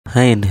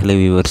Hi and hello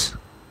viewers,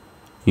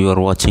 you are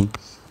watching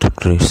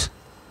Trick.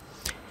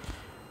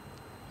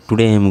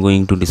 Today I am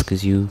going to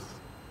discuss you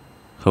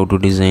how to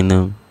design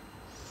a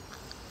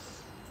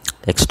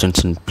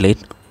extension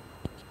plate.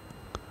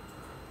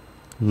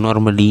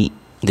 Normally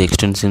the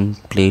extension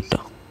plate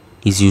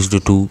is used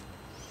to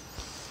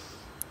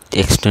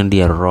extend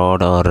a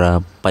rod or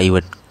a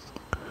pivot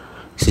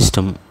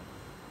system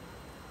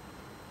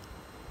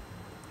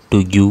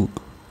to give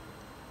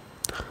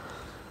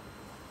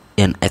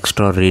an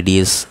extra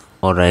radius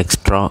or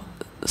extra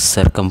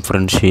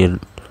circumferential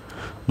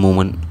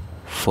movement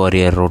for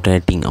a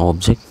rotating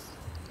object.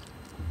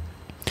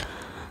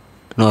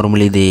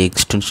 Normally the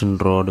extension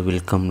rod will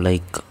come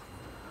like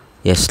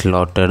a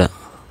slotted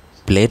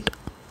plate.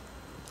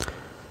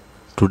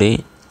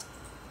 Today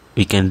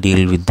we can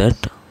deal with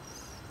that.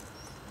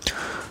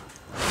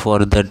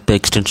 For that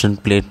extension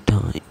plate,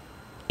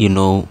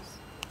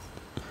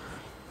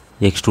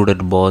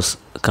 extruded boss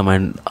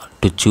command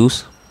to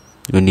choose.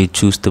 When you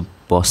choose the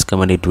boss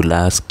command, it will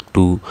ask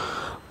to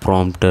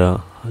prompt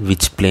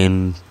which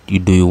plane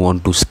do you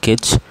want to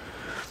sketch.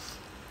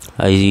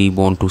 I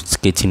want to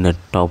sketch in a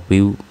top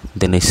view,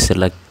 then I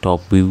select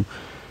top view.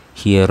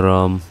 Here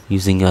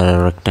using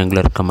a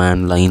rectangular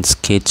command line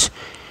sketch,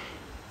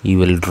 you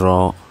will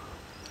draw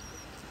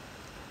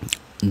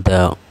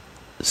the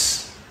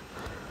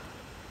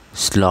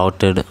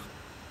slotted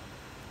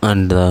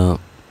and the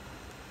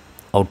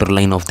outer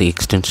line of the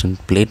extension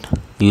plate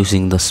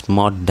using the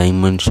smart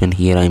dimension.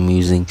 Here I am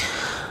using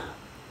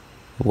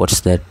what's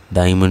that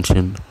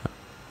dimension.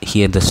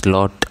 Here the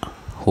slot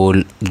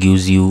hole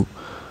gives you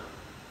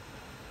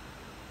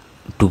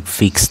to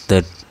fix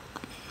that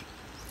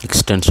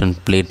extension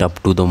plate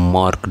up to the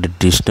marked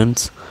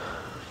distance.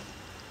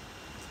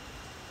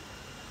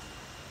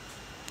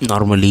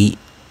 Normally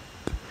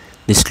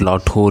the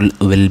slot hole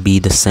will be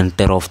the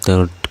center of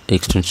the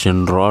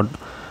extension rod.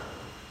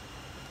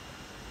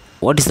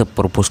 What is the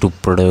purpose to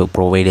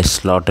provide a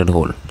slotted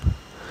hole?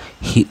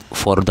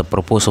 For the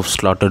purpose of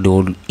slotted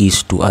hole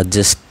is to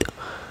adjust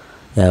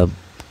a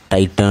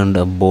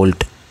tightened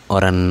bolt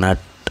or a nut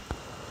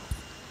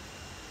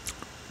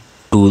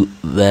to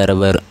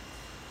wherever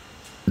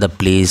the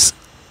place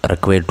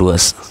required to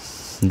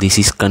us. This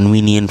is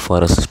convenient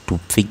for us to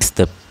fix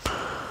the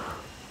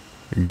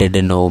dead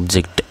end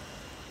object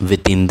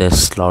within the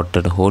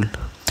slotted hole.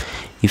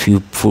 If you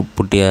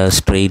put a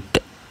straight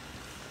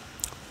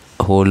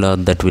hole,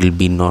 that will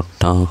be not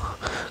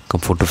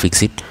comfort to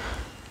fix it.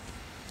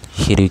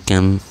 Here you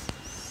can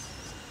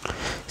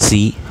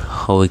see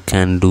how I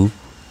can do.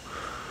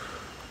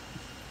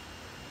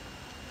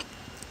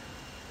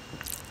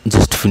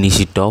 Just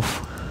finish it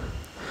off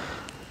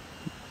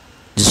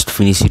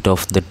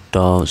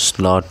that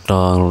slot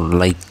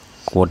like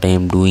what I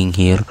am doing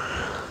here.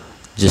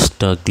 Just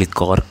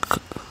click arc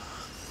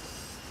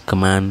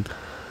command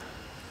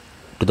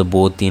to the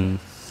both end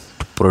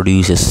to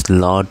produce a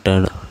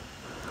slotted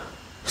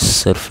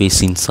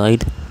surface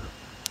inside.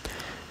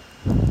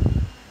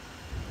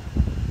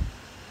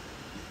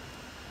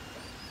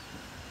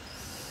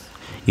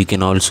 You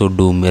can also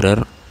do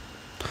mirror,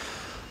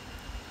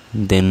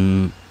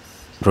 then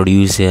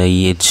produce a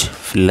edge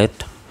fillet.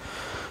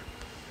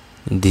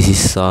 This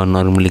is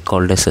normally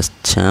called as a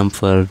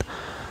chamfered.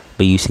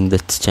 By using the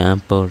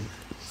chamfer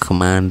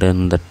command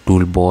and the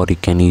toolbar, you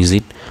can use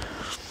it.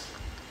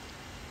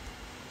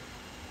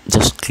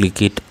 Just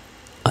click it.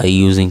 I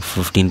using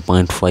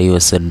 15.5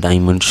 as a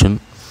dimension.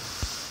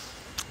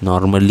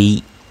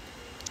 Normally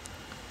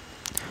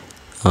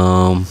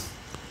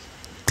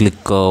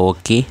click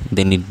OK,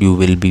 then you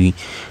will be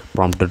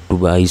prompted to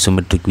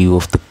isometric view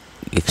of the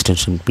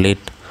extension plate.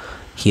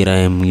 Here I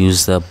am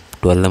use the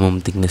 12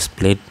 mm thickness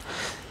plate.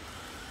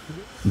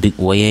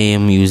 Why I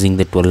am using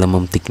the 12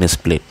 mm thickness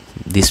plate?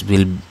 This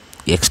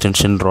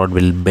extension rod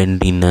will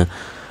bend in a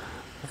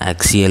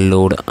axial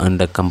load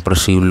and a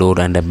compressive load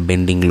and a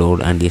bending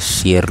load and a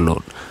shear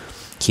load.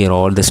 Here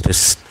all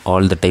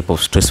the type of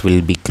stress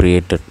will be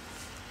created.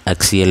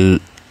 Axial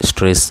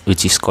stress,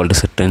 which is called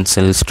as a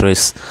tensile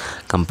stress,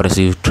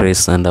 compressive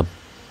stress and a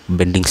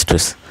bending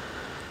stress.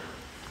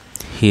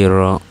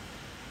 Here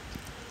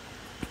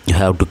you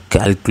have to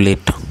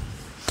calculate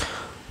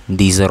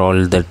these are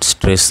all that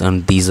stress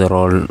and these are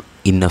all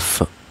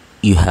enough.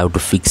 You have to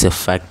fix a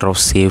factor of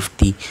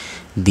safety.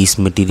 This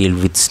material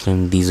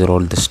withstand these are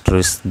all the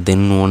stress,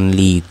 then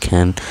only you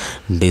can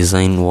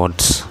design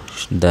what's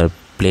the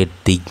plate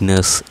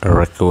thickness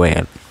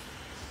required.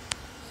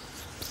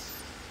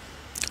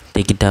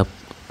 Take it up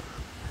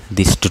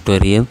this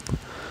tutorial.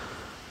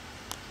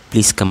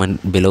 Please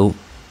comment below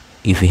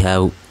if you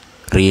have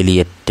really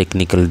a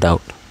technical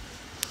doubt.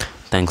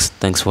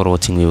 Thanks for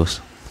watching,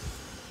 viewers.